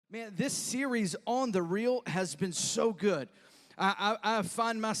Man, this series on the real has been so good. I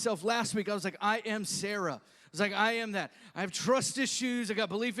find myself last week, I was like, I am Sarah. I was like, I am that. I have trust issues. I got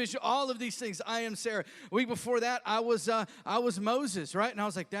belief issues. All of these things. I am Sarah. A week before that, I was Moses, right? And I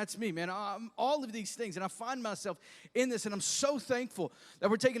was like, that's me, man. All of these things. And I find myself in this. And I'm so thankful that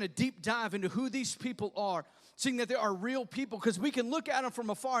we're taking a deep dive into who these people are, seeing that there are real people. Because we can look at them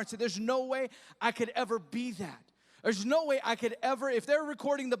from afar and say, there's no way I could ever be that. There's no way I could ever, if they're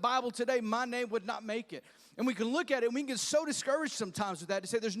recording the Bible today, my name would not make it. And we can look at it and we can get so discouraged sometimes with that to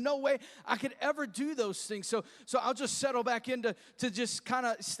say there's no way I could ever do those things. So I'll just settle back into just kind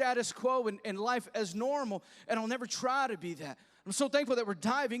of status quo and life as normal, and I'll never try to be that. I'm so thankful that we're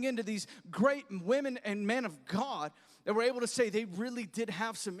diving into these great women and men of God that we're able to say they really did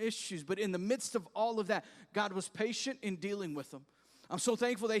have some issues. But in the midst of all of that, God was patient in dealing with them. I'm so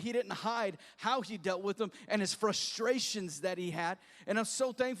thankful that he didn't hide how he dealt with them and his frustrations that he had. And I'm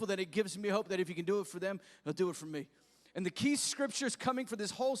so thankful that it gives me hope that if he can do it for them, he'll do it for me. And the key scriptures coming for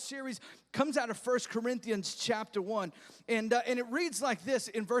this whole series comes out of 1 Corinthians chapter 1. And it reads like this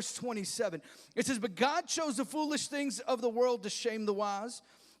in verse 27. It says, but God chose the foolish things of the world to shame the wise.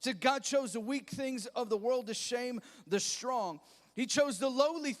 It said, God chose the weak things of the world to shame the strong. He chose the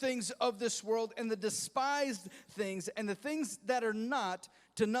lowly things of this world and the despised things and the things that are not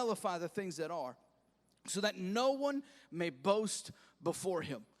to nullify the things that are, so that no one may boast before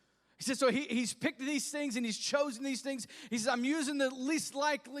him. He says, so he's picked these things and he's chosen these things. He says, I'm using the least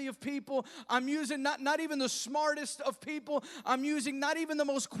likely of people. I'm using not even the smartest of people. I'm using not even the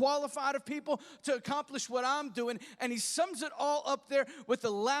most qualified of people to accomplish what I'm doing. And he sums it all up there with the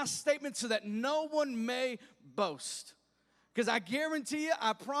last statement, so that no one may boast. Because I guarantee you,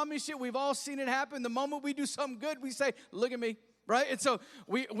 I promise you, we've all seen it happen. The moment we do something good, we say, look at me, right? And so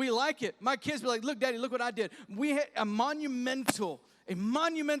we like it. My kids be like, look, Daddy, look what I did. We had a monumental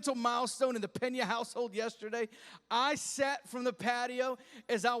milestone in the Pena household yesterday. I sat from the patio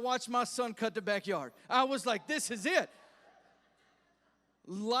as I watched my son cut the backyard. I was like, this is it.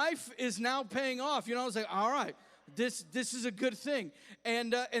 Life is now paying off. You know, I was like, all right. This is a good thing.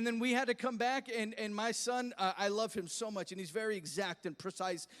 And then we had to come back, and my son, I love him so much, and he's very exact and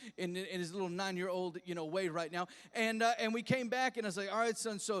precise in his little 9-year-old, way right now. And we came back, and I was like, all right,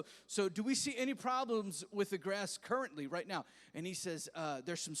 son, so do we see any problems with the grass currently right now? And he says,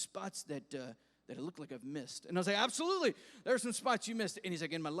 there's some spots that it looked like I've missed. And I was like, absolutely, there's some spots you missed. And he's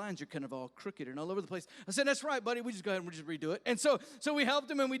like, and my lines are kind of all crooked and all over the place. I said, that's right, buddy. We just go ahead and we just redo it. And so we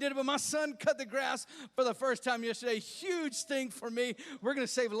helped him and we did it. But my son cut the grass for the first time yesterday. Huge thing for me. We're going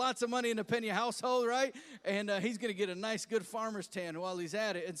to save lots of money in the Pena household, right? And he's going to get a nice, good farmer's tan while he's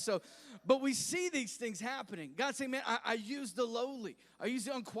at it. And so, but we see these things happening. God's saying, man, I use the lowly. I use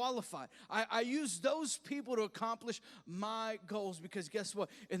the unqualified. I use those people to accomplish my goals, because guess what?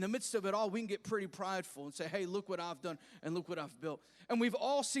 In the midst of it all, we can get pretty prideful and say, hey, look what I've done and look what I've built. And we've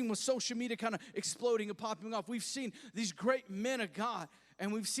all seen with social media kind of exploding and popping off, we've seen these great men of God,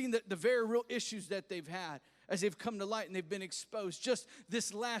 and we've seen the very real issues that they've had as they've come to light and they've been exposed. Just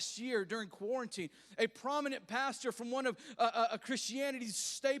this last year during quarantine, a prominent pastor from one of Christianity's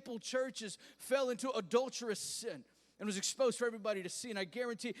staple churches fell into adulterous sin and was exposed for everybody to see. And I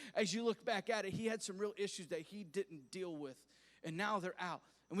guarantee, as you look back at it, he had some real issues that he didn't deal with, and now they're out.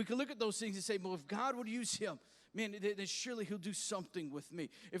 And we can look at those things and say, well, if God would use him, man, then surely he'll do something with me.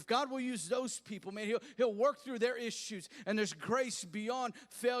 If God will use those people, man, he'll work through their issues. And there's grace beyond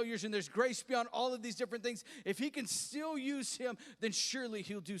failures, and there's grace beyond all of these different things. If he can still use him, then surely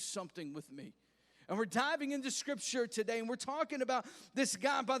he'll do something with me. And we're diving into Scripture today, and we're talking about this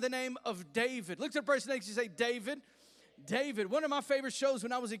guy by the name of David. Look at the person next to you and say, David. David. One of my favorite shows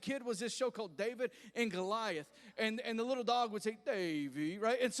when I was a kid was this show called David and Goliath. And the little dog would say, Davy,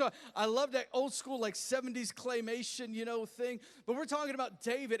 right? And so I love that old school, like 70s claymation, thing. But we're talking about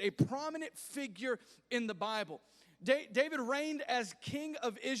David, a prominent figure in the Bible. David reigned as king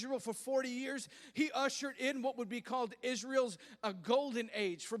of Israel for 40 years. He ushered in what would be called Israel's golden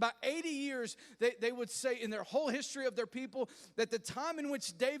age. For about 80 years, they would say in their whole history of their people that the time in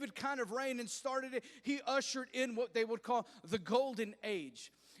which David kind of reigned and started it, he ushered in what they would call the golden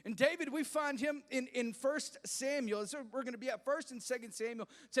age. And David, we find him in 1 Samuel. So we're going to be at 1 and 2 Samuel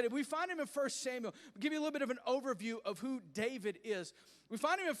today. We find him in 1 Samuel. I'll give you a little bit of an overview of who David is. We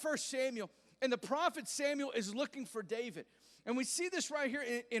find him in 1 Samuel. And the prophet Samuel is looking for David. And we see this right here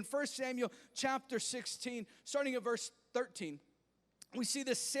in 1 Samuel chapter 16, starting at verse 13. We see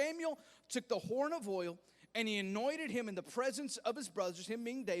this: Samuel took the horn of oil and he anointed him in the presence of his brothers, him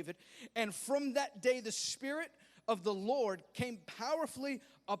being David. And from that day, the Spirit of the Lord came powerfully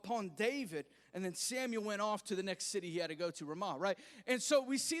upon David. And then Samuel went off to the next city he had to go to, Ramah, right? And so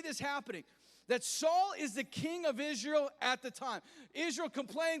we see this happening, that Saul is the king of Israel at the time. Israel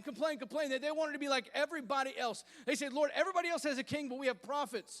complained that they wanted to be like everybody else. They said, Lord, everybody else has a king, but we have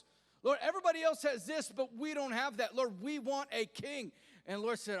prophets. Lord, everybody else has this, but we don't have that. Lord, we want a king. And the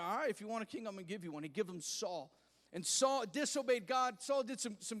Lord said, all right, if you want a king, I'm going to give you one. He gave him Saul. And Saul disobeyed God. Saul did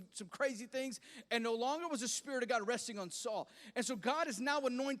some crazy things, and no longer was the Spirit of God resting on Saul. And so God is now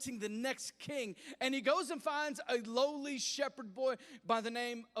anointing the next king, and he goes and finds a lowly shepherd boy by the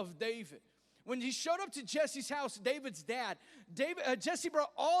name of David. When he showed up to Jesse's house, David's dad, Jesse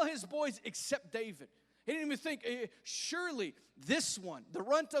brought all his boys except David. He didn't even think, surely this one, the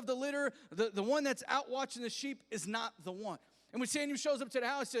runt of the litter, the one that's out watching the sheep, is not the one. And when Samuel shows up to the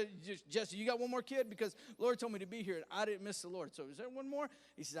house, he said, Jesse, you got one more kid? Because the Lord told me to be here, and I didn't miss the Lord. So is there one more?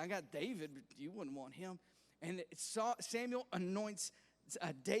 He says, I got David, but you wouldn't want him. And Samuel anoints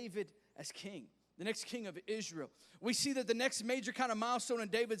David as king, the next king of Israel. We see that the next major kind of milestone in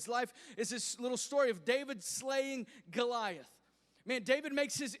David's life is this little story of David slaying Goliath. Man, David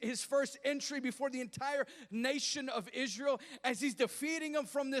makes his first entry before the entire nation of Israel as he's defeating them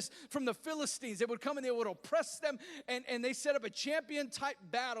from the Philistines. They would come and they would oppress them, and they set up a champion-type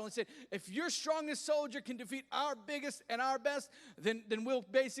battle and said, if your strongest soldier can defeat our biggest and our best, then we'll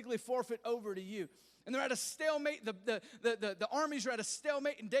basically forfeit over to you. And they're at a stalemate. The armies are at a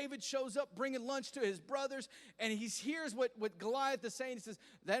stalemate, and David shows up bringing lunch to his brothers, and he hears what Goliath is saying. He says,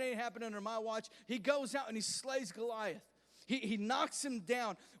 that ain't happening under my watch. He goes out and he slays Goliath. He knocks him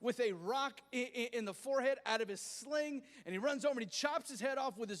down with a rock in the forehead out of his sling, and he runs over and he chops his head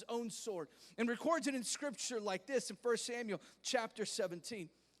off with his own sword, and records it in Scripture like this in 1 Samuel chapter 17,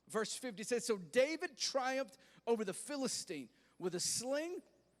 verse 50. It says, so David triumphed over the Philistine with a sling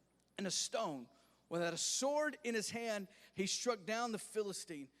and a stone. Without a sword in his hand, he struck down the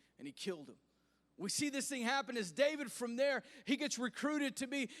Philistine, and he killed him. We see this thing happen as David, from there, he gets recruited to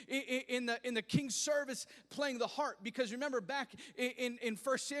be in the king's service playing the harp. Because remember, back in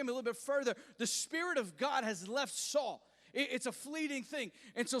 1 Samuel, a little bit further, the Spirit of God has left Saul. It's a fleeting thing.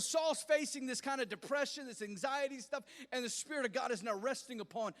 And so Saul's facing this kind of depression, this anxiety stuff, and the Spirit of God is now resting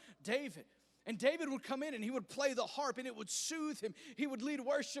upon David. And David would come in and he would play the harp and it would soothe him. He would lead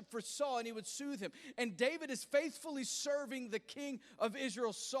worship for Saul and he would soothe him. And David is faithfully serving the king of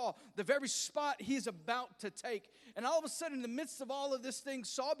Israel, Saul, the very spot he's about to take. And all of a sudden, in the midst of all of this thing,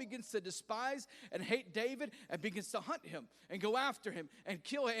 Saul begins to despise and hate David and begins to hunt him and go after him and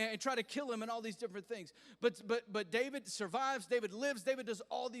kill him and try to kill him and all these different things. But David survives. David lives. David does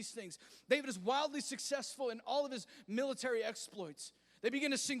all these things. David is wildly successful in all of his military exploits. They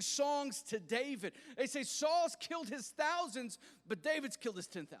begin to sing songs to David. They say Saul's killed his thousands, but David's killed his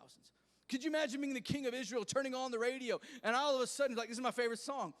 10,000s. Could you imagine being the king of Israel, turning on the radio, and all of a sudden, like, this is my favorite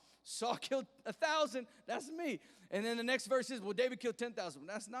song. Saul killed 1,000, that's me. And then the next verse is, well, David killed 10,000.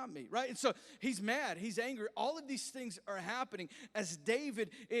 That's not me, right? And so he's mad, he's angry. All of these things are happening as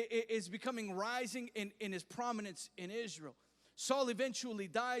David is becoming rising in his prominence in Israel. Saul eventually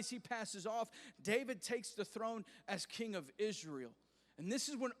dies, he passes off. David takes the throne as king of Israel. And this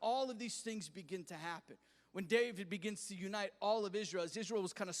is when all of these things begin to happen. When David begins to unite all of Israel, as Israel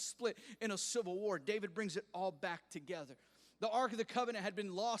was kind of split in a civil war, David brings it all back together. The Ark of the Covenant had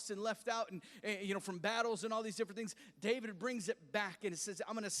been lost and left out and from battles and all these different things. David brings it back and it says,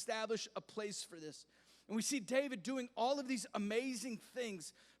 I'm going to establish a place for this. And we see David doing all of these amazing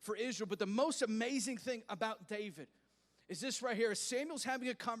things for Israel. But the most amazing thing about David is this right here. Samuel's having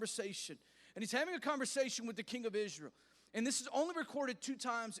a conversation. And he's having a conversation with the king of Israel. And this is only recorded 2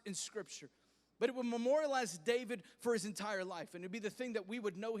 times in Scripture. But it would memorialize David for his entire life. And it would be the thing that we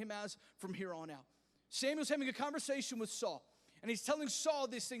would know him as from here on out. Samuel's having a conversation with Saul. And he's telling Saul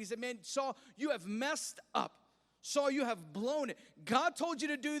this thing. He said, man, Saul, you have messed up. Saul, you have blown it. God told you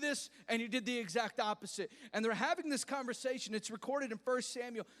to do this, and you did the exact opposite. And they're having this conversation. It's recorded in 1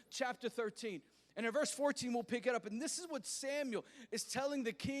 Samuel chapter 13. And in verse 14, we'll pick it up. And this is what Samuel is telling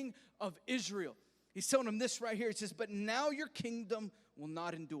the king of Israel. He's telling him this right here. He says, but now your kingdom will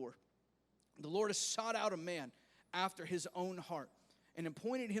not endure. The Lord has sought out a man after his own heart and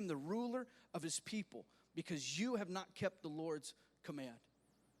appointed him the ruler of his people because you have not kept the Lord's command.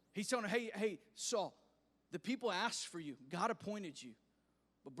 He's telling him, hey, Saul, the people asked for you. God appointed you.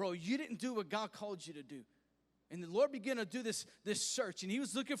 But bro, you didn't do what God called you to do. And the Lord began to do this search. And he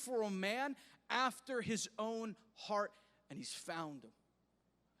was looking for a man after his own heart, and he's found him.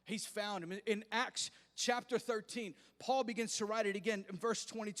 He's found him. In Acts chapter 13, Paul begins to write it again in verse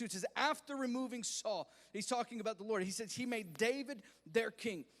 22. It says, after removing Saul, he's talking about the Lord. He says, he made David their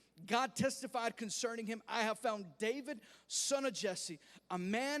king. God testified concerning him, I have found David, son of Jesse, a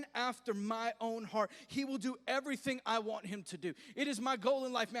man after my own heart. He will do everything I want him to do. It is my goal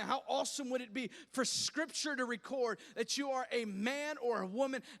in life, man. How awesome would it be for Scripture to record that you are a man or a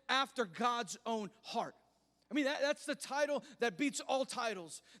woman after God's own heart? I mean, that's the title that beats all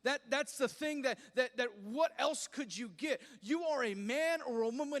titles. That's the thing that what else could you get? You are a man or a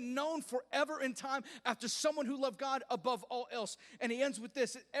woman known forever in time after someone who loved God above all else. And he ends with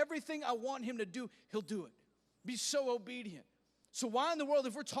this: everything I want him to do, he'll do it. Be so obedient. So why in the world,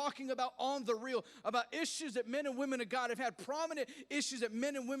 if we're talking about on the real, about issues that men and women of God have had, prominent issues that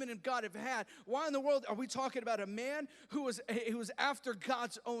men and women of God have had, why in the world are we talking about a man who was after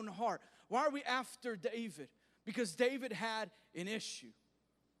God's own heart? Why are we after David? Because David had an issue.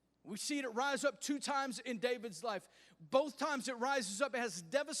 We see it rise up 2 times in David's life. Both times it rises up, it has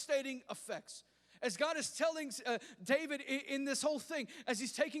devastating effects. As God is telling David in this whole thing, as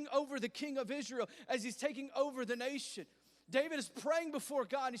he's taking over the king of Israel, as he's taking over the nation, David is praying before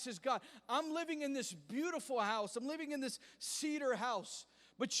God, and he says, God, I'm living in this beautiful house. I'm living in this cedar house.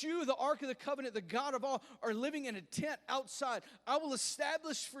 But you, the Ark of the Covenant, the God of all, are living in a tent outside. I will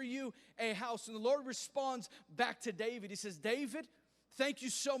establish for you a house. And the Lord responds back to David. He says, David, thank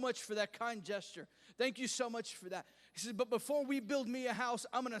you so much for that kind gesture. Thank you so much for that. He says, but before we build me a house,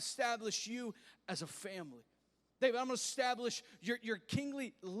 I'm going to establish you as a family. David, I'm going to establish your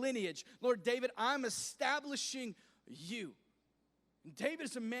kingly lineage. Lord David, I'm establishing you. And David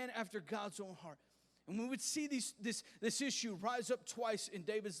is a man after God's own heart. And we would see this issue rise up twice in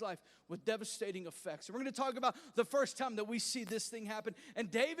David's life with devastating effects. And we're going to talk about the first time that we see this thing happen. And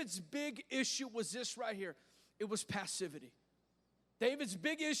David's big issue was this right here. It was passivity. David's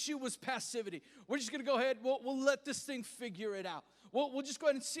big issue was passivity. We're just going to go ahead. We'll let this thing figure it out. We'll just go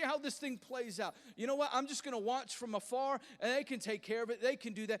ahead and see how this thing plays out. You know what? I'm just going to watch from afar, and they can take care of it. They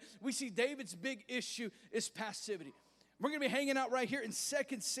can do that. We see David's big issue is passivity. We're going to be hanging out right here in 2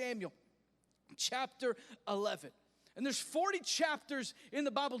 Samuel. Chapter 11. And there's 40 chapters in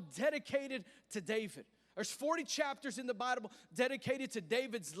the Bible dedicated to David. There's 40 chapters in the Bible dedicated to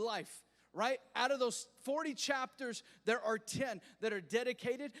David's life, right? Out of those 40 chapters, there are 10 that are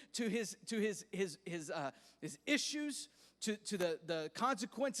dedicated to his issues, to the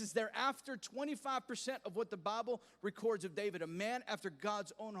consequences thereafter. 25% of what the Bible records of David, a man after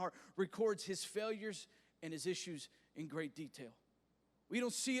God's own heart, records his failures and his issues in great detail. We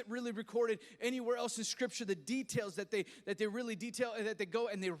don't see it really recorded anywhere else in Scripture, the details that they really detail, and that they go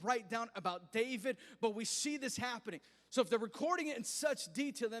and they write down about David, but we see this happening. So if they're recording it in such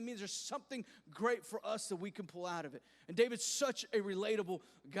detail, that means there's something great for us that we can pull out of it. And David's such a relatable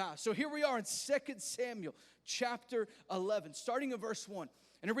guy. So here we are in 2 Samuel chapter 11, starting in verse 1.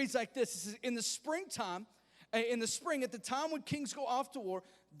 And it reads like this. It says, in the spring, at the time when kings go off to war,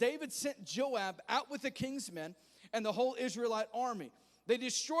 David sent Joab out with the king's men and the whole Israelite army. They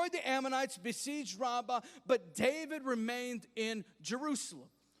destroyed the Ammonites, besieged Rabbah, but David remained in Jerusalem.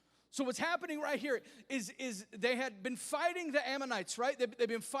 So what's happening right here is they had been fighting the Ammonites, right? They've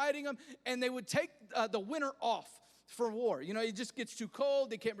been fighting them, and they would take the winter off for war. You know, it just gets too cold.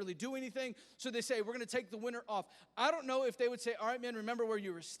 They can't really do anything. So they say, we're going to take the winter off. I don't know if they would say, all right, man, remember where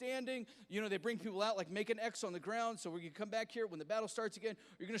you were standing. You know, they bring people out, like make an X on the ground. So we're going to come back here when the battle starts again.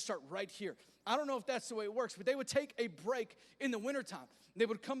 You're going to start right here. I don't know if that's the way it works, but they would take a break in the wintertime. They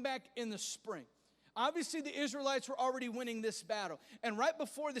would come back in the spring. Obviously, the Israelites were already winning this battle. And right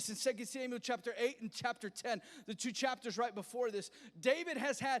before this, in 2 Samuel chapter 8 and chapter 10, the 2 chapters right before this, David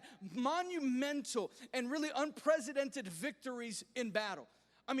has had monumental and really unprecedented victories in battle.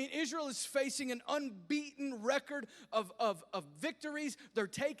 I mean, Israel is facing an unbeaten record of victories. They're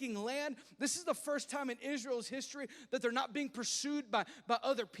taking land. This is the first time in Israel's history that they're not being pursued by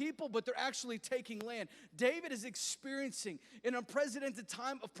other people, but they're actually taking land. David is experiencing an unprecedented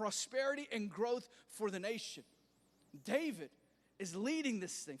time of prosperity and growth for the nation. David is leading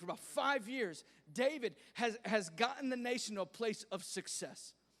this thing for about 5 years. David has gotten the nation to a place of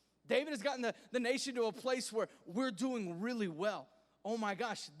success. David has gotten the nation to a place where we're doing really well. Oh my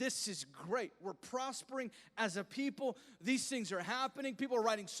gosh, this is great. We're prospering as a people. These things are happening. People are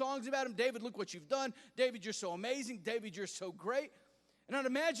writing songs about him. David, look what you've done. David, you're so amazing. David, you're so great. And I'd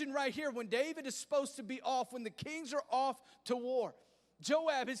imagine right here when David is supposed to be off, when the kings are off to war,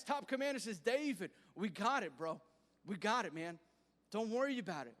 Joab, his top commander, says, David, we got it, bro. We got it, man. Don't worry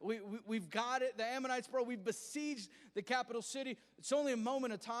about it. We've got it. The Ammonites, bro, we've besieged the capital city. It's only a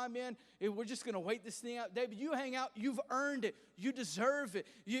moment of time, man. We're just going to wait this thing out. David, you hang out. You've earned it. You deserve it.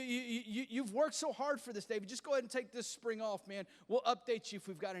 You've worked so hard for this, David. Just go ahead and take this spring off, man. We'll update you if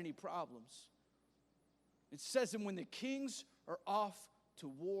we've got any problems. It says that when the kings are off to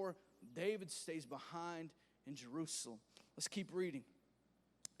war. David stays behind in Jerusalem. Let's keep reading.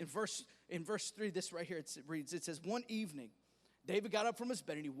 In verse 3, this right here, it reads, it says, one evening, David got up from his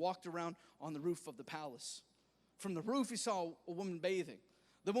bed and he walked around on the roof of the palace. From the roof, he saw a woman bathing.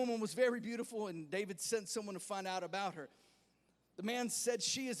 The woman was very beautiful, and David sent someone to find out about her. The man said,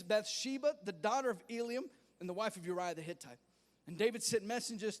 she is Bathsheba, the daughter of Eliam, and the wife of Uriah the Hittite. And David sent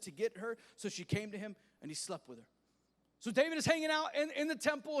messengers to get her, so she came to him, and he slept with her. So David is hanging out in the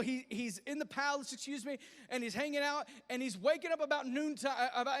temple. He's in the palace, and he's hanging out, and he's waking up about noontime,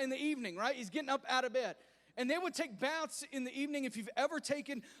 about in the evening, right? He's getting up out of bed. And they would take baths in the evening. If you've ever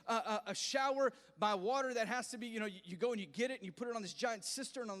taken a shower by water that has to be, you go and you get it and you put it on this giant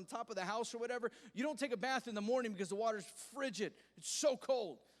cistern on the top of the house or whatever. You don't take a bath in the morning because the water's frigid. It's so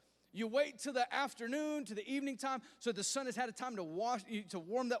cold. You wait till the afternoon, to the evening time, so the sun has had a time to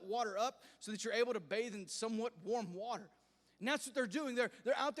warm that water up so that you're able to bathe in somewhat warm water. And that's what they're doing. They're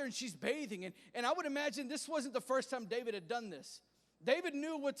out there and she's bathing. And I would imagine this wasn't the first time David had done this. David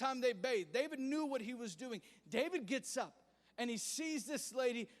knew what time they bathed. David knew what he was doing. David gets up and he sees this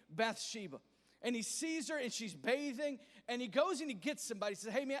lady, Bathsheba. And he sees her and she's bathing. And he goes and he gets somebody. He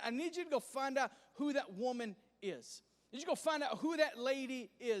says, hey man, I need you to go find out who that woman is. I need you to go find out who that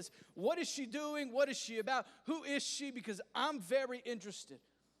lady is. What is she doing? What is she about? Who is she? Because I'm very interested.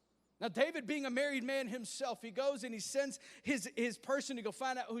 Now, David, being a married man himself, he goes and he sends his person to go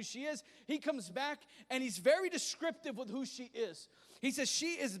find out who she is. He comes back, and he's very descriptive with who she is. He says,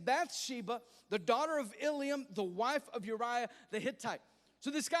 she is Bathsheba, the daughter of Eliam, the wife of Uriah the Hittite.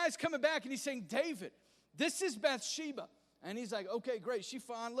 So this guy's coming back, and he's saying, David, this is Bathsheba. And he's like, okay, great, she's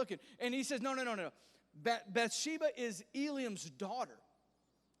fine looking. And he says, no. Bathsheba is Eliam's daughter.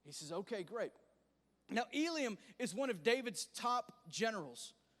 He says, okay, great. Now, Eliam is one of David's top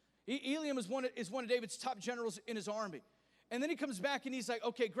generals. Eliam is one of David's top generals in his army. And then he comes back and he's like,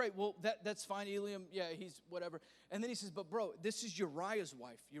 okay, great. Well, that's fine. Eliam, yeah, he's whatever. And then he says, but bro, this is Uriah's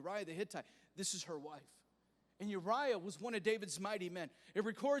wife, Uriah the Hittite. This is her wife. And Uriah was one of David's mighty men. It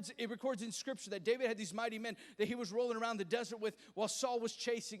records in Scripture that David had these mighty men that he was rolling around the desert with while Saul was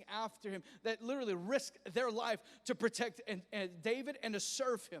chasing after him, that literally risked their life to protect David and to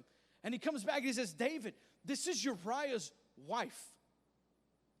serve him. And he comes back and he says, David, this is Uriah's wife.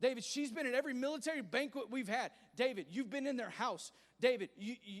 David, she's been at every military banquet we've had. David, you've been in their house. David,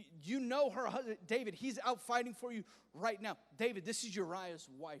 you know her husband. David, he's out fighting for you right now. David, this is Uriah's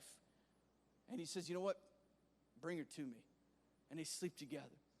wife. And he says, you know what? Bring her to me. And they sleep together.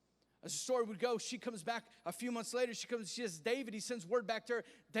 As the story would go, she comes back a few months later. She says, David, he sends word back to her.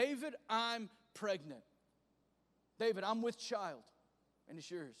 David, I'm pregnant. David, I'm with child. And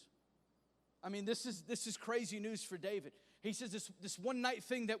it's yours. I mean, this is crazy news for David. He says this one night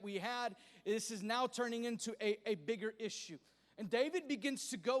thing that we had, this is now turning into a bigger issue. And David begins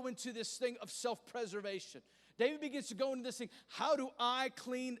to go into this thing of self-preservation. David begins to go into this thing, how do I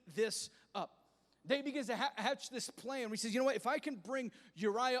clean this up? David begins to hatch this plan where he says, you know what, if I can bring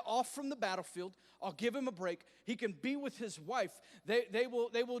Uriah off from the battlefield, I'll give him a break. He can be with his wife. They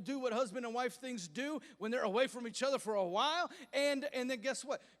will do what husband and wife things do when they're away from each other for a while. And then guess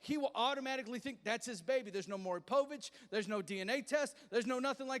what? He will automatically think that's his baby. There's no Maury Povich. There's no DNA test. There's no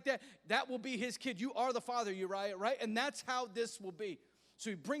nothing like that. That will be his kid. You are the father, Uriah, right? And that's how this will be. So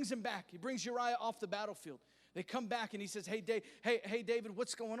he brings him back. He brings Uriah off the battlefield. They come back and he says, hey, David,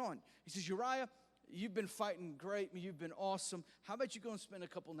 what's going on? He says, Uriah, you've been fighting great. You've been awesome. How about you go and spend a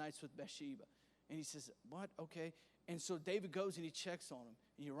couple nights with Bathsheba? And he says, what? Okay. And so David goes and he checks on him.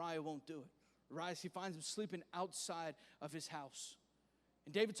 And Uriah won't do it. Uriah, he finds him sleeping outside of his house.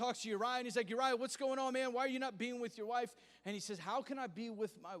 And David talks to Uriah and he's like, Uriah, what's going on, man? Why are you not being with your wife? And he says, how can I be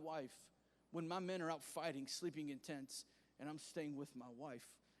with my wife when my men are out fighting, sleeping in tents, and I'm staying with my wife?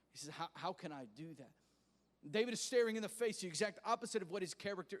 He says, how can I do that? David is staring in the face, the exact opposite of what his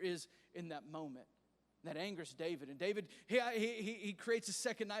character is in that moment. That angers David. And David, he creates a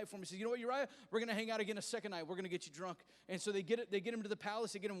second night for him. He says, you know what, Uriah? We're going to hang out again a second night. We're going to get you drunk. And so they get him to the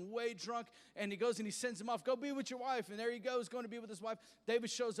palace. They get him way drunk. And he goes and he sends him off. Go be with your wife. And there he goes, going to be with his wife. David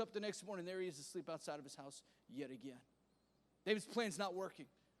shows up the next morning. There he is asleep outside of his house yet again. David's plan's not working.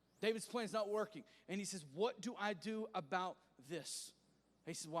 David's plan's not working. And he says, what do I do about this?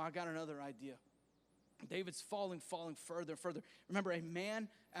 He says, well, I got another idea. David's falling further and further. Remember, a man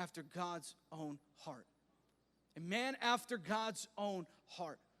after God's own heart. A man after God's own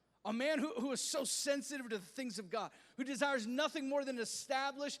heart. A man who is so sensitive to the things of God, who desires nothing more than to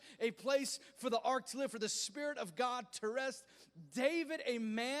establish a place for the ark to live, for the Spirit of God to rest. David, a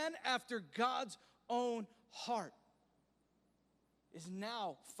man after God's own heart, is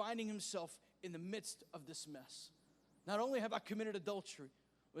now finding himself in the midst of this mess. Not only have I committed adultery,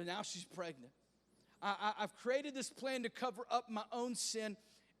 but now she's pregnant. I've created this plan to cover up my own sin,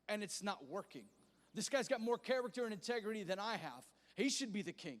 and it's not working. This guy's got more character and integrity than I have. He should be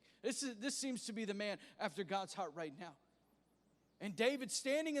the king. This seems to be the man after God's heart right now. And David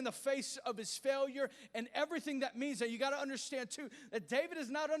standing in the face of his failure and everything that means. Now you got to understand too that David is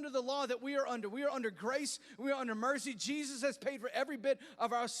not under the law that we are under. We are under grace. We are under mercy. Jesus has paid for every bit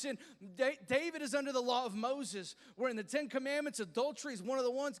of our sin. David is under the law of Moses. Where in the 10 Commandments, adultery is one of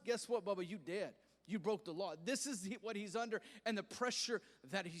the ones. Guess what, Bubba? You did. You broke the law. This is what he's under and the pressure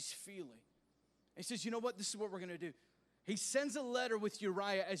that he's feeling. He says, you know what? This is what we're going to do. He sends a letter with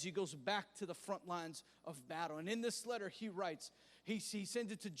Uriah as he goes back to the front lines of battle. And in this letter, he writes, he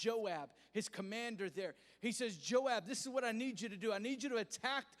sends it to Joab, his commander there. He says, Joab, this is what I need you to do. I need you to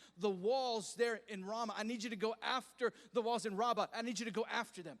attack the walls there in Ramah. I need you to go after the walls in Rabbah. I need you to go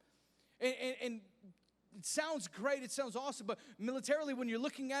after them. And it sounds great. It sounds awesome. But militarily, when you're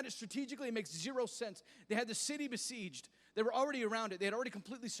looking at it strategically, it makes zero sense. They had the city besieged. They were already around it. They had already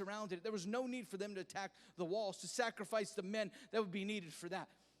completely surrounded it. There was no need for them to attack the walls, to sacrifice the men that would be needed for that.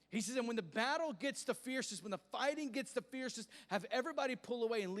 He says, and when the battle gets the fiercest, when the fighting gets the fiercest, have everybody pull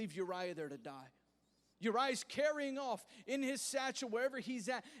away and leave Uriah there to die. Uriah's carrying off in his satchel, wherever he's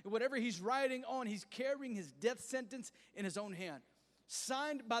at, whatever he's riding on, he's carrying his death sentence in his own hand.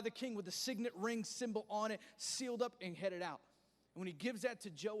 Signed by the king with the signet ring symbol on it, sealed up and headed out. And when he gives that to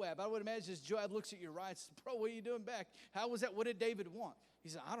Joab, I would imagine as Joab looks at Uriah and says, bro, what are you doing back? How was that? What did David want? He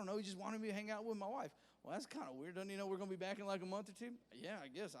said, I don't know. He just wanted me to hang out with my wife. Well, that's kind of weird. Doesn't he know we're going to be back in like a month or two? Yeah, I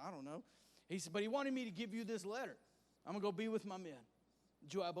guess. I don't know. He said, but he wanted me to give you this letter. I'm going to go be with my men.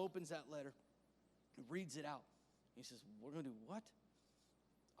 Joab opens that letter. He reads it out. He says, we're going to do what?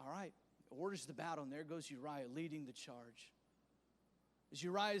 All right. Orders the battle, and there goes Uriah leading the charge. As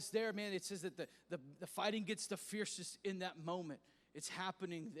Uriah is there, man, it says that the fighting gets the fiercest in that moment. It's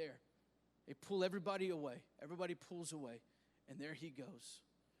happening there. They pull everybody away. Everybody pulls away. And there he goes.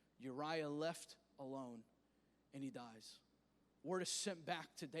 Uriah left alone, and he dies. Word is sent back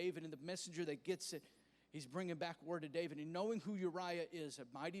to David, and the messenger that gets it, he's bringing back word to David. And knowing who Uriah is, a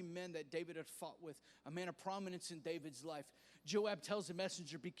mighty man that David had fought with, a man of prominence in David's life, Joab tells the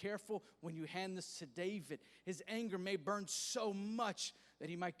messenger, be careful when you hand this to David. His anger may burn so much that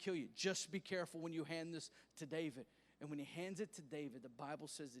he might kill you. Just be careful when you hand this to David. And when he hands it to David, the Bible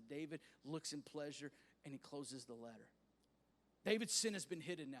says that David looks in pleasure and he closes the letter. David's sin has been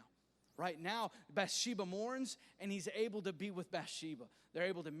hidden now. Right now, Bathsheba mourns, and he's able to be with Bathsheba. They're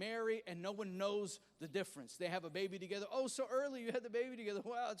able to marry, and no one knows the difference. They have a baby together. Oh, so early you had the baby together.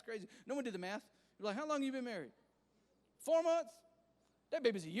 Wow, it's crazy. No one did the math. You're like, how long have you been married? 4 months? That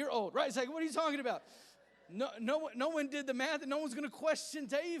baby's a year old, right? It's like, what are you talking about? No one did the math, and no one's going to question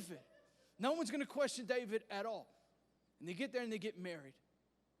David. No one's going to question David at all. And they get there, and they get married.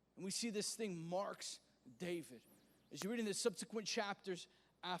 And we see this thing marks David. As you read in the subsequent chapters,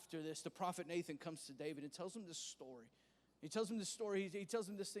 after this, the prophet Nathan comes to David and tells him this story. He tells him this story. He tells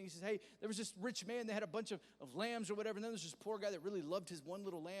him this thing. He says, hey, there was this rich man that had a bunch of lambs or whatever. And then there's this poor guy that really loved his one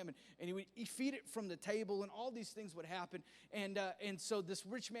little lamb. And he would feed it from the table. And all these things would happen. And so this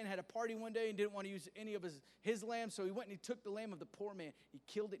rich man had a party one day and didn't want to use any of his lambs. So he went and he took the lamb of the poor man. He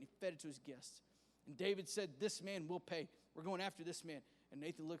killed it and he fed it to his guests. And David said, this man will pay. We're going after this man. And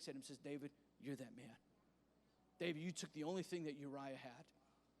Nathan looks at him and says, David, you're that man. David, you took the only thing that Uriah had.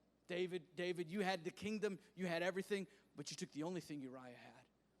 David, you had the kingdom, you had everything, but you took the only thing Uriah had.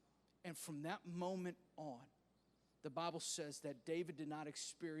 And from that moment on, the Bible says that David did not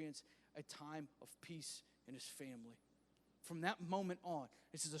experience a time of peace in his family. From that moment on,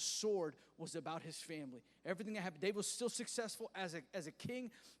 it says the sword was about his family. Everything that happened, David was still successful as a king,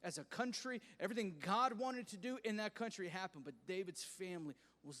 as a country. Everything God wanted to do in that country happened, but David's family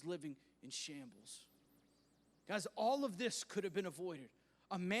was living in shambles. Guys, all of this could have been avoided.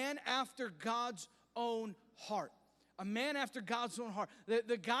 A man after God's own heart. A man after God's own heart.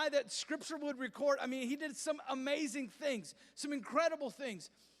 The guy that Scripture would record, I mean, he did some amazing things, some incredible things.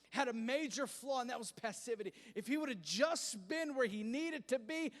 Had a major flaw, and that was passivity. If he would have just been where he needed to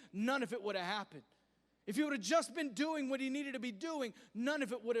be, none of it would have happened. If he would have just been doing what he needed to be doing, none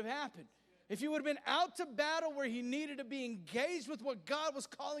of it would have happened. If he would have been out to battle where he needed to be engaged with what God was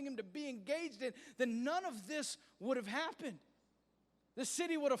calling him to be engaged in, then none of this would have happened. The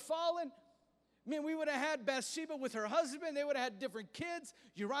city would have fallen. Man, we would have had Bathsheba with her husband. They would have had different kids.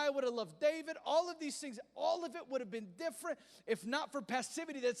 Uriah would have loved David. All of these things, all of it would have been different if not for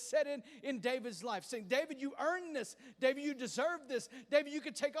passivity that set in David's life. Saying, David, you earned this. David, you deserve this. David, you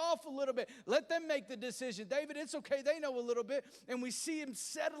could take off a little bit. Let them make the decision. David, it's okay. They know a little bit. And we see him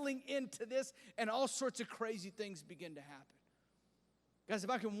settling into this, and all sorts of crazy things begin to happen. Guys,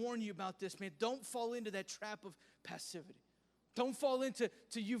 if I can warn you about this, man, don't fall into that trap of passivity. Don't fall into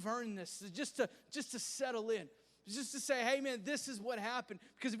you've earned this, just to settle in. Just to say, hey, man, this is what happened.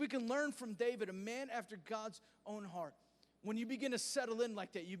 Because if we can learn from David, a man after God's own heart, when you begin to settle in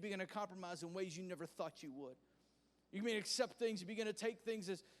like that, you begin to compromise in ways you never thought you would. You begin to accept things. You begin to take things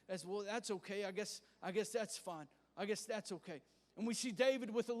as well, that's okay. I guess that's fine. I guess that's okay. And we see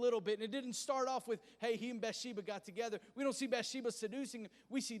David with a little bit. And it didn't start off with, hey, he and Bathsheba got together. We don't see Bathsheba seducing him.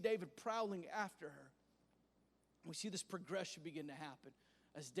 We see David prowling after her. We see this progression begin to happen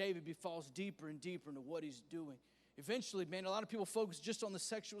as David falls deeper and deeper into what he's doing. Eventually, man, a lot of people focus just on the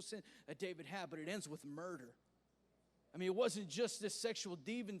sexual sin that David had, but it ends with murder. I mean, it wasn't just this sexual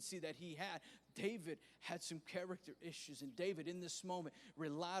deviancy that he had. David had some character issues, and David, in this moment,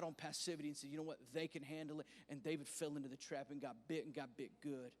 relied on passivity and said, you know what, they can handle it. And David fell into the trap and got bit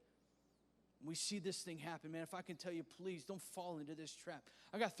good. We see this thing happen, man. If I can tell you, please don't fall into this trap.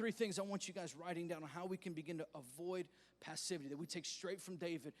 I got 3 things I want you guys writing down on how we can begin to avoid passivity that we take straight from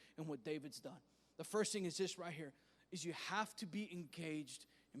David and what David's done. The first thing is this right here, is you have to be engaged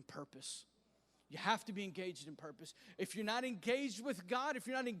in purpose. You have to be engaged in purpose. If you're not engaged with God, if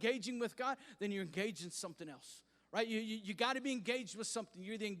you're not engaging with God, then you're engaged in something else, right? You got to be engaged with something.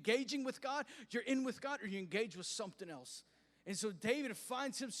 You're either engaging with God, you're in with God, or you're engaged with something else. And so David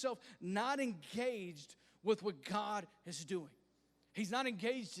finds himself not engaged with what God is doing. He's not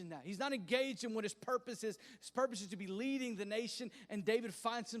engaged in that. He's not engaged in what his purpose is. His purpose is to be leading the nation, and David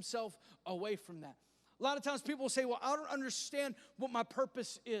finds himself away from that. A lot of times people will say, well, I don't understand what my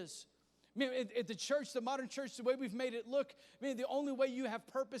purpose is. I mean, at the church, the modern church, the way we've made it look, I mean, the only way you have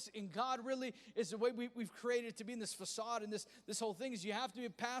purpose in God really is the way we've created it to be in this facade and this whole thing is you have to be a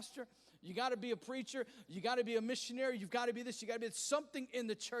pastor, you got to be a preacher, you got to be a missionary, you've got to be this, you got to be something in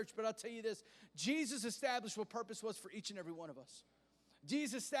the church. But I'll tell you this, Jesus established what purpose was for each and every one of us.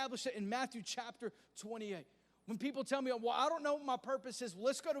 Jesus established it in Matthew chapter 28. When people tell me, well, I don't know what my purpose is, well,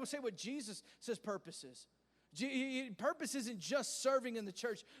 let's go to say what Jesus says purpose is. Purpose isn't just serving in the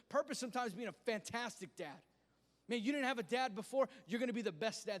church. Purpose sometimes being a fantastic dad. Man, you didn't have a dad before, you're going to be the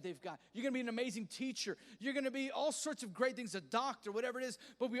best dad they've got. You're going to be an amazing teacher. You're going to be all sorts of great things, a doctor, whatever it is.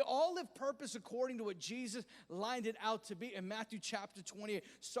 But we all live purpose according to what Jesus lined it out to be in Matthew chapter 28,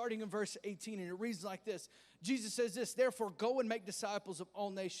 starting in verse 18. And it reads like this. Jesus says this, therefore go and make disciples of all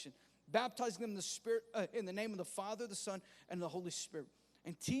nations, baptizing them in the name of the Father, the Son, and the Holy Spirit,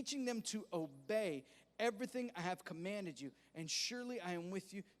 and teaching them to obey everything I have commanded you, and surely I am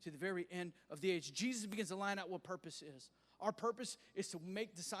with you to the very end of the age. Jesus begins to line out what purpose is. Our purpose is to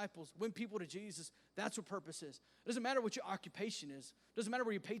make disciples, win people to Jesus. That's what purpose is. It doesn't matter what your occupation is. It doesn't matter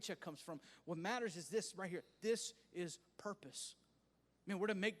where your paycheck comes from. What matters is this right here. This is purpose. Man, we're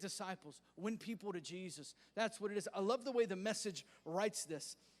to make disciples, win people to Jesus. That's what it is. I love the way the Message writes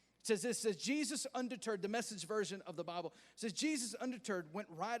this. It says this, it says, Jesus undeterred, the Message version of the Bible, it says, Jesus undeterred went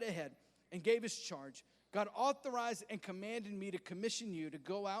right ahead and gave his charge. God authorized and commanded me to commission you to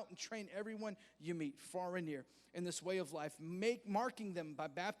go out and train everyone you meet, far and near, in this way of life, marking them by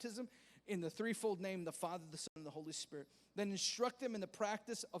baptism in the threefold name, the Father, the Son, and the Holy Spirit. Then instruct them in the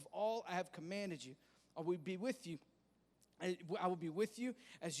practice of all I have commanded you. I will be with you. I will be with you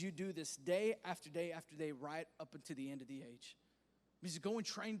as you do this day after day after day, right up until the end of the age. It means to go and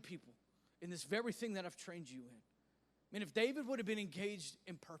train people in this very thing that I've trained you in. I mean, if David would have been engaged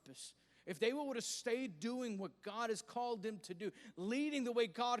in purpose, if David would have stayed doing what God has called him to do, leading the way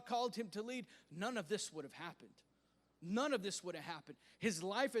God called him to lead, none of this would have happened. None of this would have happened. His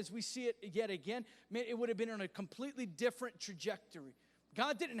life, as we see it yet again, man, it would have been on a completely different trajectory.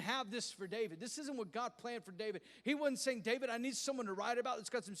 God didn't have this for David. This isn't what God planned for David. He wasn't saying, David, I need someone to write about that's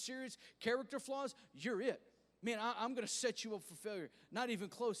got some serious character flaws. You're it. Man, I'm going to set you up for failure. Not even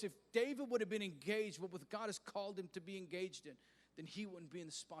close. If David would have been engaged with what God has called him to be engaged in, then he wouldn't be in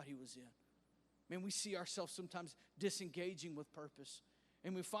the spot he was in. Man, we see ourselves sometimes disengaging with purpose.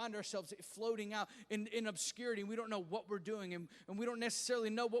 And we find ourselves floating out in obscurity. And we don't know what we're doing. And we don't necessarily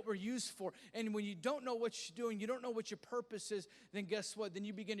know what we're used for. And when you don't know what you're doing, you don't know what your purpose is, then guess what? Then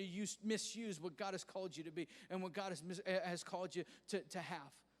you begin to misuse what God has called you to be and what God has called you to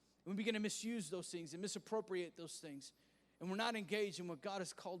have. And we begin to misuse those things and misappropriate those things. And we're not engaged in what God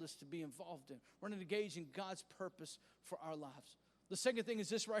has called us to be involved in. We're not engaged in God's purpose for our lives. The second thing is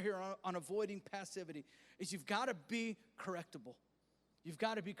this right here on avoiding passivity, is you've got to be correctable. You've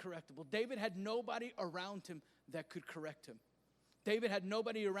got to be correctable. David had nobody around him that could correct him. David had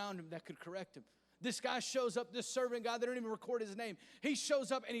nobody around him that could correct him. This guy shows up, this servant guy, they don't even record his name. He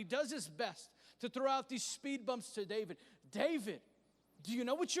shows up and he does his best to throw out these speed bumps to David. David, do you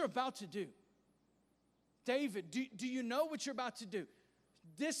know what you're about to do? David, do you know what you're about to do?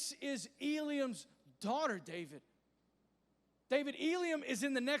 This is Eliam's daughter, David. David, Eliam is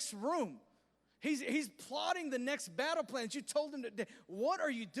in the next room. He's plotting the next battle plans. You told him to. What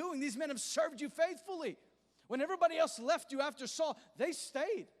are you doing? These men have served you faithfully. When everybody else left you after Saul, they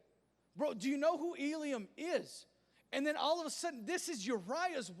stayed. Bro, do you know who Eliam is? And then all of a sudden, this is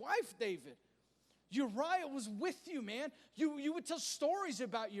Uriah's wife, David. Uriah was with you, man. You would tell stories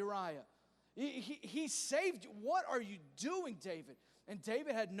about Uriah. He saved you. What are you doing, David? And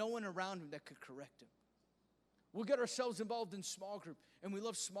David had no one around him that could correct him. We'll get ourselves involved in small group, and we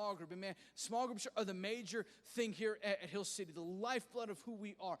love small group. And man, small groups are the major thing here at Hill City, the lifeblood of who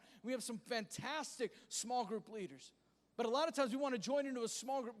we are. We have some fantastic small group leaders. But a lot of times we want to join into a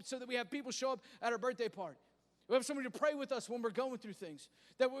small group so that we have people show up at our birthday party. We have somebody to pray with us when we're going through things.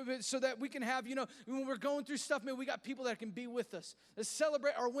 So that we can have, when we're going through stuff, man, we got people that can be with us, that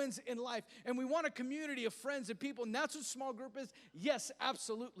celebrate our wins in life. And we want a community of friends and people, and that's what small group is. Yes,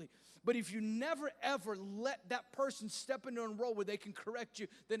 absolutely. But if you never, ever let that person step into a role where they can correct you,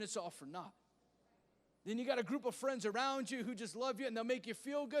 then it's all for naught. Then you got a group of friends around you who just love you, and they'll make you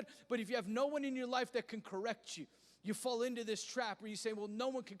feel good. But if you have no one in your life that can correct you, you fall into this trap where you say, well, no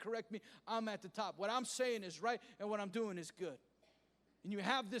one can correct me. I'm at the top. What I'm saying is right, and what I'm doing is good. And you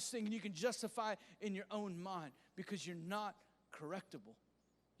have this thing, and you can justify it in your own mind because you're not correctable.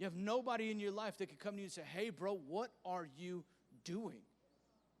 You have nobody in your life that can come to you and say, hey, bro, what are you doing?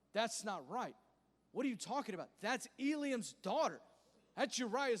 That's not right. What are you talking about? That's Eliam's daughter. That's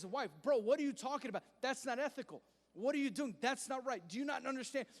Uriah's wife. Bro, what are you talking about? That's not ethical. What are you doing? That's not right. Do you not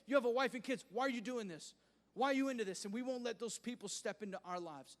understand? You have a wife and kids. Why are you doing this? Why are you into this? And we won't let those people step into our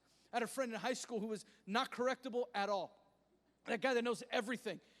lives. I had a friend in high school who was not correctable at all. That guy that knows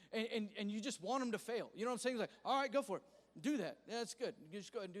everything. And you just want him to fail. You know what I'm saying? He's like, all right, go for it. Do that. Yeah, that's good. You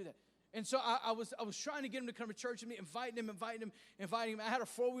just go ahead and do that. And so I was trying to get him to come to church with me, inviting him. I had a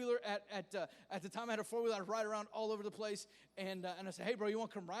four-wheeler at the time. I had a four-wheeler. I'd ride around all over the place. And I said, hey, bro, you want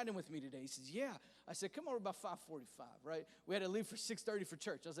to come riding with me today? He says, yeah. I said, come over about 5:45, right? We had to leave for 6:30 for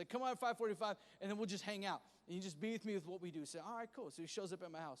church. I was like, come on at 5:45, and then we'll just hang out. And you just be with me with what we do. He said, all right, cool. So he shows up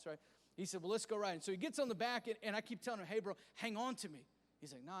at my house, right? He said, well, let's go riding. So he gets on the back, and I keep telling him, hey, bro, hang on to me.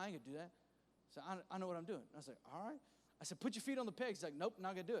 He's like, no, I ain't going to do that. So I know what I'm doing. I was like, all right. I said, put your feet on the pegs. He's like, nope,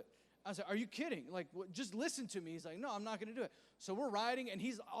 not going to do it. I was like, are you kidding? Like, just listen to me. He's like, no, I'm not going to do it. So we're riding, and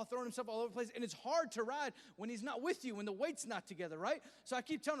he's all throwing himself all over the place. And it's hard to ride when he's not with you, when the weight's not together, right? So I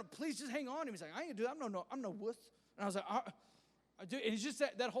keep telling him, please just hang on. And he's like, I ain't going to do that. I'm no wuss. And I was like, dude. And it's just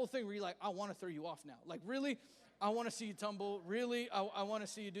that whole thing where you're like, I want to throw you off now. Like, really? I want to see you tumble. Really? I want to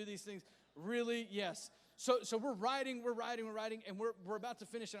see you do these things. Really? Yes. So we're riding, and we're about to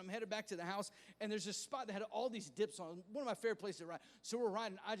finish, and I'm headed back to the house, and there's this spot that had all these dips on it. One of my favorite places to ride. So we're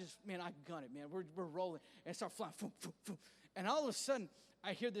riding. I gun it, man. We're rolling, and I start flying, boom, boom, boom. And all of a sudden,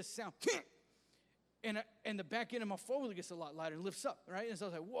 I hear this sound, and the back end of my four-wheeler gets a lot lighter and lifts up, right? And so I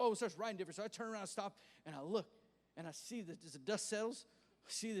was like, whoa, it starts riding different. So I turn around, stop, and I look, and I see that as the dust settles,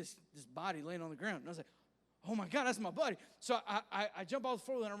 I see this body laying on the ground. And I was like, oh, my God, that's my buddy. So I jump off the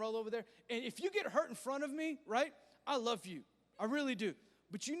four-wheeler and I roll over there. And if you get hurt in front of me, right, I love you. I really do.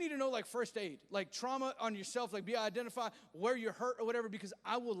 But you need to know, like, first aid, like trauma on yourself, like identify where you're hurt or whatever, because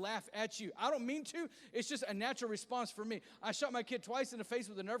I will laugh at you. I don't mean to. It's just a natural response for me. I shot my kid twice in the face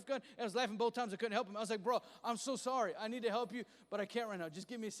with a Nerf gun, and I was laughing both times. I couldn't help him. I was like, bro, I'm so sorry. I need to help you, but I can't right now. Just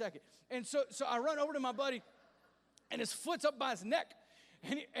give me a second. And so I run over to my buddy, and his foot's up by his neck.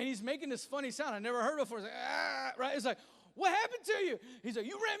 And he's making this funny sound I never heard before. It's like, ah, right? It's like, what happened to you? He's like,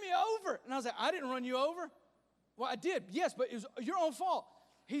 you ran me over. And I was like, I didn't run you over. Well, I did, yes, but it was your own fault.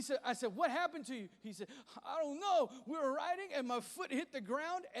 I said, what happened to you? He said, I don't know. We were riding, and my foot hit the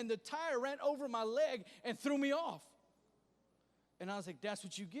ground, and the tire ran over my leg and threw me off. And I was like, that's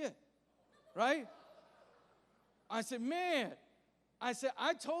what you get, right? I said, man.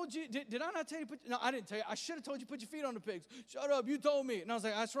 I told you, did I not tell you? No, I didn't tell you. I should have told you put your feet on the pegs. Shut up, you told me. And I was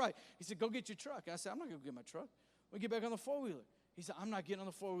like, that's right. He said, go get your truck. I said, I'm not going to get my truck. We'll get back on the four-wheeler. He said, I'm not getting on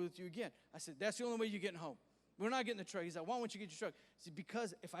the four-wheeler with you again. I said, that's the only way you're getting home. We're not getting the truck. He said, why won't you get your truck? He said,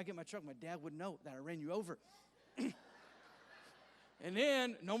 because if I get my truck, my dad would know that I ran you over. And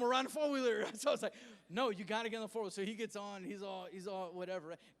then, no more riding the four-wheeler. So I was like, no, you got to get on the four-wheeler. So he gets on, he's all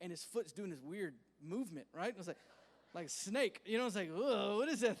whatever. And his foot's doing this weird movement, right? I was like, like a snake. You know, it's like, whoa, what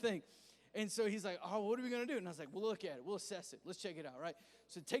is that thing? And so he's like, oh, what are we going to do? And I was like, we'll look at it. We'll assess it. Let's check it out, right?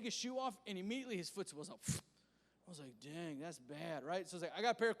 So take his shoe off, and immediately his foot was up. I was like, dang, that's bad, right? So I was like, I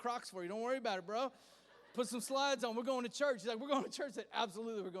got a pair of Crocs for you. Don't worry about it, bro. Put some slides on. We're going to church. He's like, we're going to church. I said,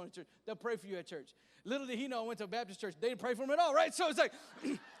 absolutely, we're going to church. They'll pray for you at church. Little did he know I went to a Baptist church. They didn't pray for him at all, right? So it's like,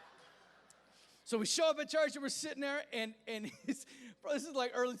 so we show up at church, and we're sitting there, and bro, this is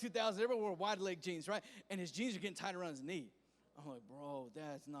like early 2000s. Everybody wore wide leg jeans, right? And his jeans are getting tight around his knee. I'm like, bro,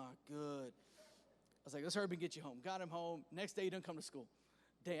 that's not good. I was like, let's hurry up and get you home. Got him home. Next day, he didn't come to school.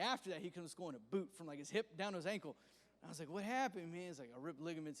 Day after that, he comes to school in a boot from like his hip down to his ankle. I was like, what happened, man? He's like, I ripped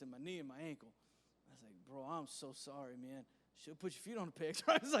ligaments in my knee and my ankle. I was like, bro, I'm so sorry, man. Should put your feet on the pegs.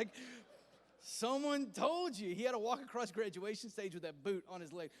 I was like, someone told you. He had to walk across graduation stage with that boot on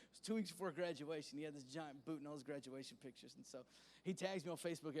his leg. It was 2 weeks before graduation. He had this giant boot in all his graduation pictures. And so he tags me on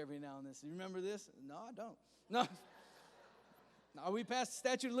Facebook every now and then. So you remember this? No, I don't. No. Are we past the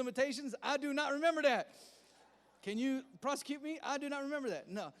statute of limitations? I do not remember that. Can you prosecute me? I do not remember that.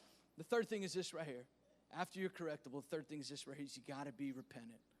 No. The third thing is this right here. After you're correctable, the third thing is this right here. Is you got to be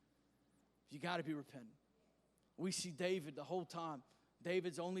repentant. You got to be repentant. We see David the whole time.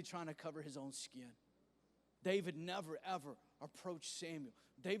 David's only trying to cover his own skin. David never, ever approached Samuel.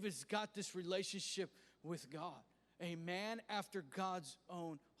 David's got this relationship with God. A man after God's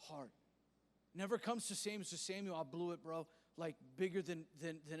own heart. Never comes to Samuel, says, Samuel, I blew it, bro. Like bigger than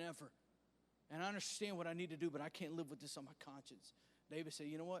ever. And I understand what I need to do, but I can't live with this on my conscience. David said,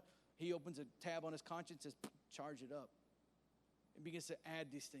 you know what? He opens a tab on his conscience and says, charge it up. And begins to add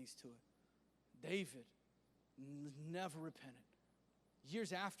these things to it. David never repented.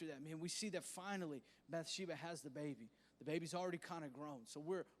 Years after that, man, we see that finally Bathsheba has the baby. The baby's already kind of grown. So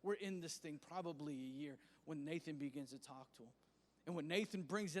we're in this thing probably a year when Nathan begins to talk to him. And when Nathan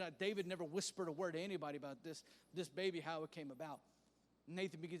brings it out, David never whispered a word to anybody about this baby, how it came about.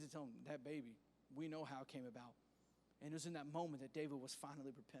 Nathan begins to tell him, that baby, we know how it came about. And it was in that moment that David was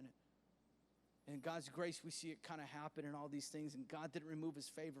finally repentant. And in God's grace, we see it kind of happen and all these things. And God didn't remove his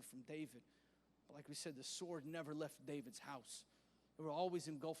favor from David. But like we said, the sword never left David's house. They were always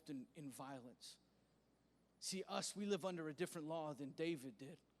engulfed in violence. See, us, we live under a different law than David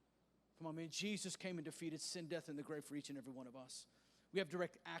did. Come on, man. Jesus came and defeated sin, death, and the grave for each and every one of us. We have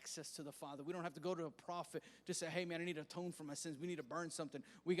direct access to the Father. We don't have to go to a prophet to say, hey, man, I need to atone for my sins. We need to burn something.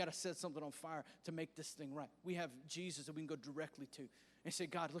 We got to set something on fire to make this thing right. We have Jesus that we can go directly to and say,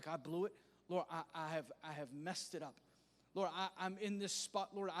 God, look, I blew it. Lord, I have messed it up. Lord, I'm in this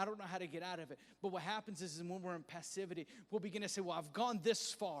spot. Lord, I don't know how to get out of it. But what happens is when we're in passivity, we'll begin to say, well, I've gone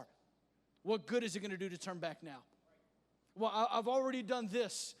this far. What good is it going to do to turn back now? Well, I've already done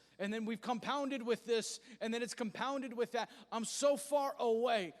this. And then we've compounded with this, and then it's compounded with that. I'm so far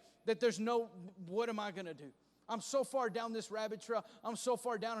away that there's no, what am I going to do? I'm so far down this rabbit trail. I'm so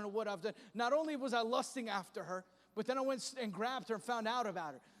far down into what I've done. Not only was I lusting after her, but then I went and grabbed her and found out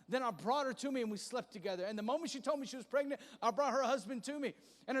about her. Then I brought her to me, and we slept together. And the moment she told me she was pregnant, I brought her husband to me.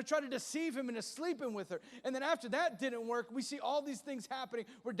 And I tried to deceive him into sleeping with her. And then after that didn't work, we see all these things happening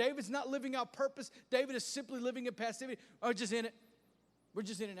where David's not living out purpose. David is simply living in passivity. Oh, just in it. We're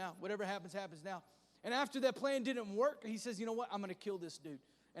just in it now. Whatever happens, happens now. And after that plan didn't work, he says, you know what? I'm going to kill this dude.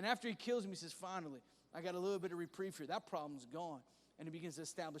 And after he kills him, he says, finally, I got a little bit of reprieve here. That problem's gone. And he begins to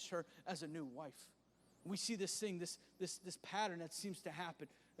establish her as a new wife. We see this thing, this pattern that seems to happen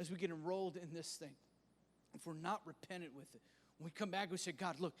as we get enrolled in this thing. If we're not repentant with it, when we come back, we say,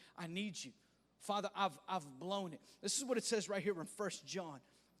 God, look, I need you. Father, I've blown it. This is what it says right here in 1 John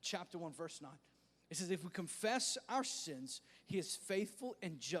chapter 1, verse 9. It says, if we confess our sins, he is faithful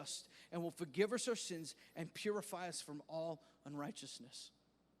and just and will forgive us our sins and purify us from all unrighteousness.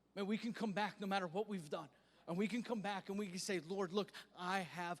 Man, we can come back no matter what we've done. And we can come back and we can say, Lord, look, I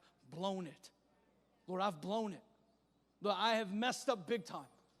have blown it. Lord, I've blown it. Lord, I have messed up big time.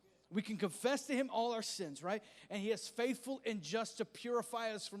 We can confess to him all our sins, right? And he is faithful and just to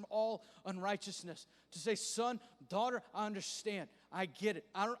purify us from all unrighteousness. To say, son, daughter, I understand. I get it.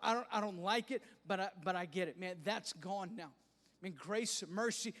 I don't like it, but I get it. Man, that's gone now. I mean, grace,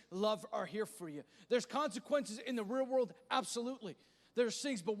 mercy, love are here for you. There's consequences in the real world, absolutely. There's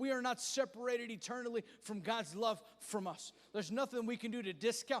things, but we are not separated eternally from God's love from us. There's nothing we can do to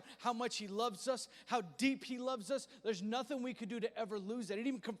discount how much he loves us, how deep he loves us. There's nothing we could do to ever lose that. It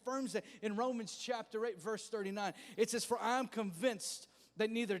even confirms that in Romans chapter 8, verse 39. It says, for I am convinced that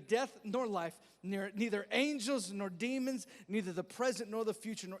neither death nor life, neither angels nor demons, neither the present nor the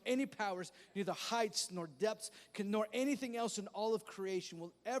future, nor any powers, neither heights nor depths, nor anything else in all of creation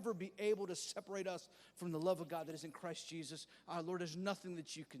will ever be able to separate us from the love of God that is in Christ Jesus. Our Lord, there's nothing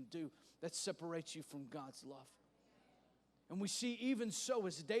that you can do that separates you from God's love. And we see even so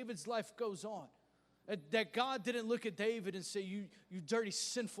as David's life goes on, that God didn't look at David and say, you dirty,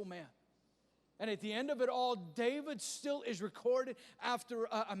 sinful man. And at the end of it all, David still is recorded after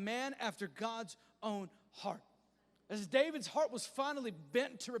a man after God's own heart. As David's heart was finally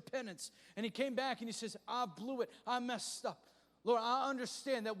bent to repentance, and he came back and he says, I blew it, I messed up. Lord, I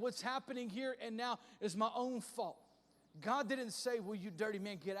understand that what's happening here and now is my own fault. God didn't say, well, you dirty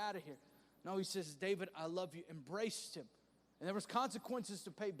man, get out of here. No, he says, David, I love you, embraced him. And there was consequences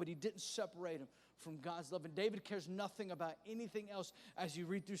to pay, but he didn't separate him from God's love. And David cares nothing about anything else as you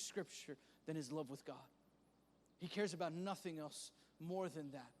read through Scripture than his love with God. He cares about nothing else more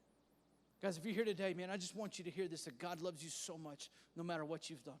than that. Guys, if you're here today, man, I just want you to hear this, that God loves you so much no matter what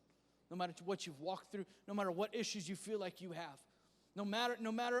you've done, no matter what you've walked through, no matter what issues you feel like you have. No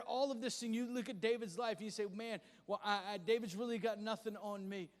matter all of this, and you look at David's life and you say, man, well, David's really got nothing on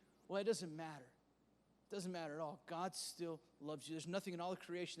me. Well, it doesn't matter. It doesn't matter at all. God still loves you. There's nothing in all of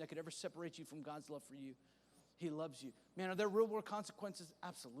creation that could ever separate you from God's love for you. He loves you. Man, are there real world consequences?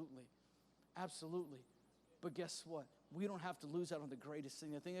 Absolutely. Absolutely. But guess what? We don't have to lose out on the greatest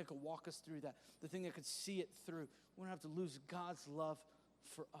thing, the thing that could walk us through that, the thing that could see it through. We don't have to lose God's love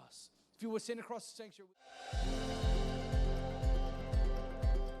for us. If you would stand across the sanctuary.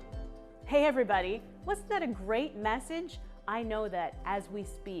 Hey everybody, wasn't that a great message? I know that as we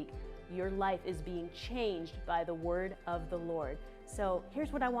speak, your life is being changed by the word of the Lord. So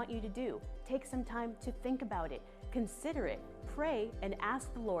here's what I want you to do. Take some time to think about it, consider it, pray, and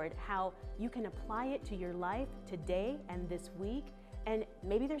ask the Lord how you can apply it to your life today and this week. And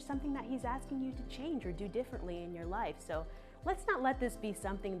maybe there's something that He's asking you to change or do differently in your life. So let's not let this be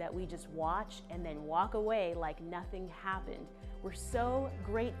something that we just watch and then walk away like nothing happened. We're so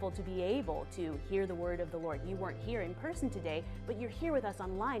grateful to be able to hear the word of the Lord. You weren't here in person today, but you're here with us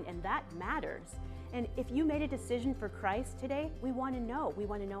online, and that matters. And if you made a decision for Christ today, we want to know. We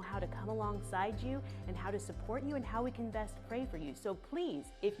want to know how to come alongside you and how to support you and how we can best pray for you. So please,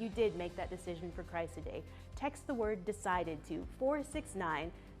 if you did make that decision for Christ today, text the word DECIDED to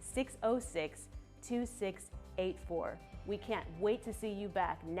 469-606-2684. We can't wait to see you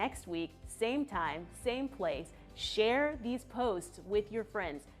back next week, same time, same place. Share these posts with your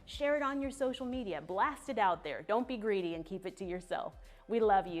friends. Share it on your social media. Blast it out there. Don't be greedy and keep it to yourself. We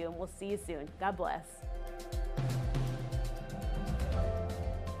love you, and we'll see you soon. God bless.